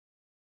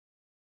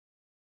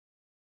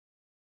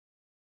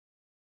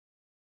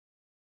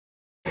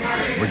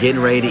We're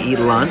getting ready to eat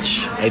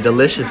lunch, a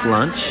delicious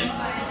lunch.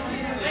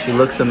 She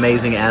looks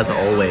amazing as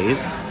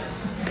always.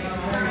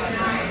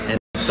 And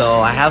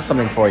so I have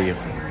something for you.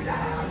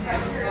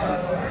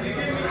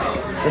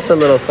 Just a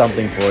little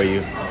something for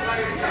you.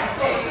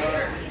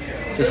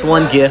 Just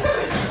one gift.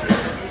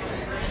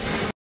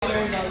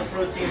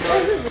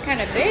 Oh, this is kind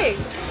of big.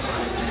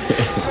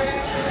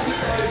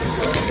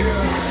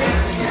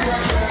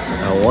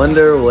 I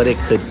wonder what it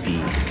could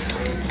be.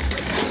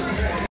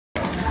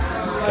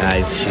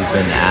 Guys, she's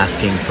been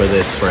asking for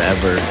this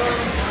forever.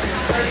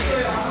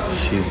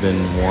 She's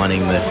been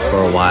wanting this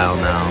for a while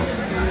now.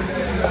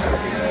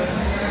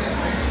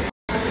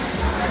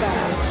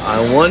 I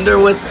wonder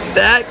what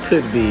that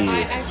could be.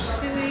 I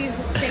actually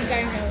think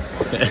I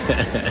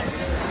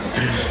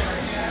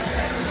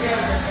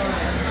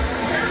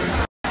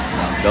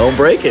know. Don't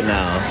break it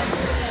now.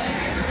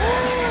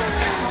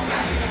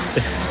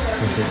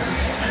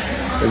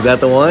 Is that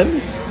the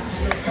one?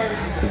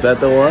 Is that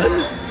the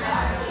one?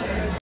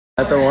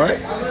 Is that the one?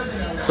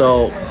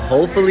 So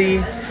hopefully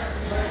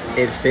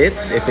it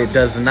fits. If it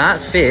does not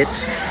fit,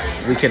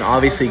 we can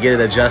obviously get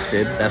it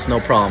adjusted. That's no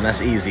problem.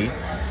 That's easy.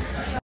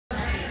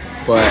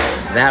 But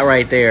that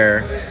right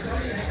there,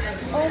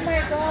 Oh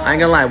my god. I ain't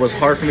gonna lie, it was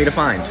hard for me to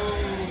find.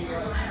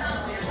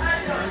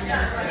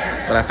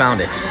 But I found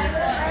it.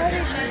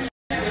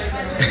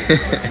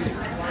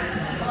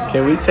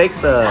 Can we take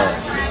the... Oh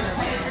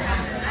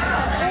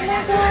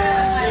my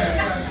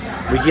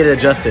god. We get it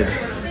adjusted.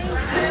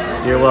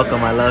 You're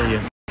welcome. I love you.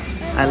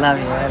 I love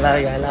you. I love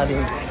you. I love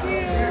you.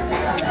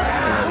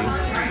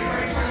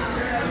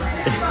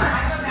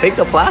 Take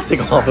the plastic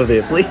off of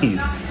it,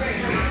 please.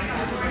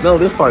 No,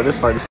 this part. I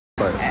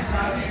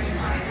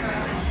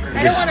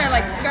don't want to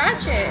like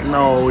scratch it.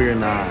 No, you're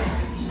not.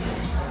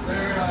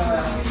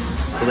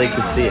 So they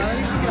can see it.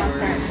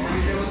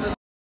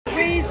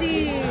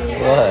 Crazy.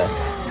 What?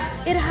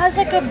 It has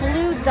like a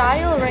blue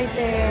dial right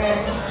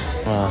there.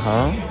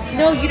 Uh-huh.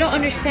 No, you don't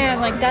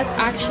understand. Like, that's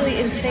actually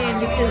insane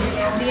because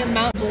the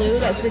amount of blue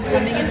that's been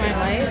coming in my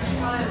life,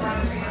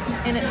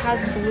 and it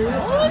has blue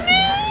on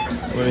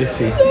it. Let me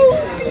see. So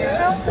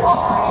beautiful.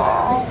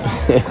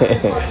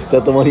 Is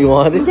that the one you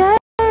wanted? Yes.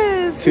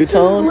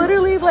 Two-tone?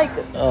 Literally, like,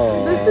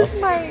 Oh. this is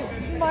my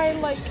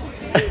like.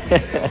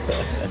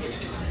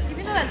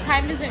 Even though that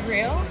time isn't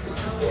real,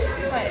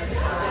 but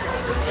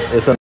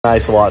It's a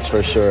nice watch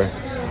for sure.